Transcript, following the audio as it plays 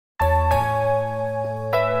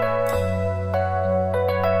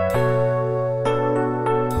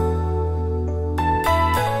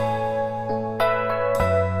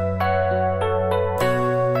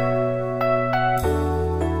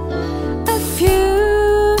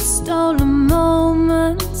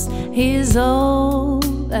is all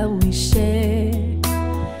that we share.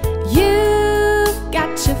 You've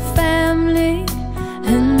got your family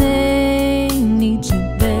and they need you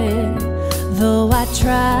there. Though I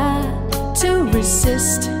try to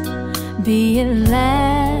resist being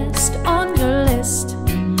last on your list,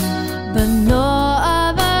 but no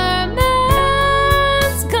other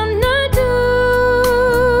man's gonna do.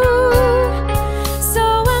 So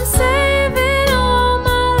I'm saving all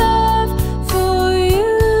my love for you.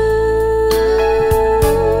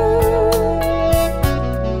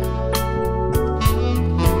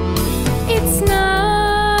 It's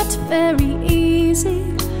not very easy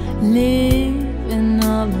living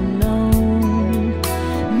all alone.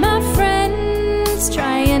 My friends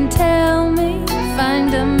try and tell me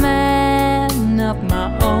find a man of my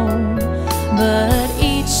own, but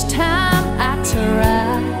each time I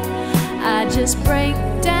try, I just break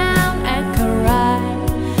down and cry,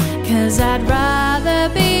 'cause I'd rather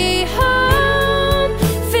be home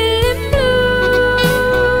feeling blue.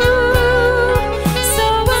 So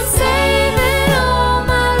I'm saving all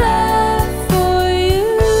my love for you.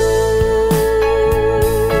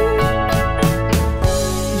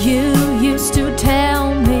 You used to tell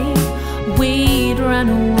me we'd run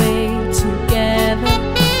away together.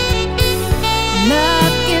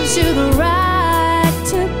 Love gives you the right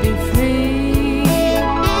to be free.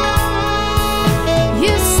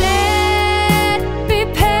 You said be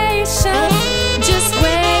patient, just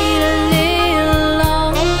wait a little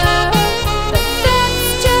longer, but that's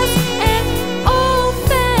just an old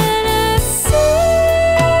fantasy.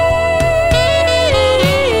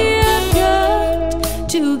 I've got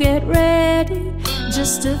to get ready,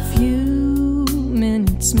 just a few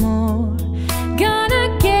minutes more. Gonna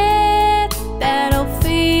get that old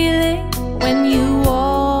feeling when you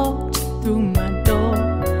walked through my door,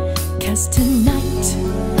 'cause tonight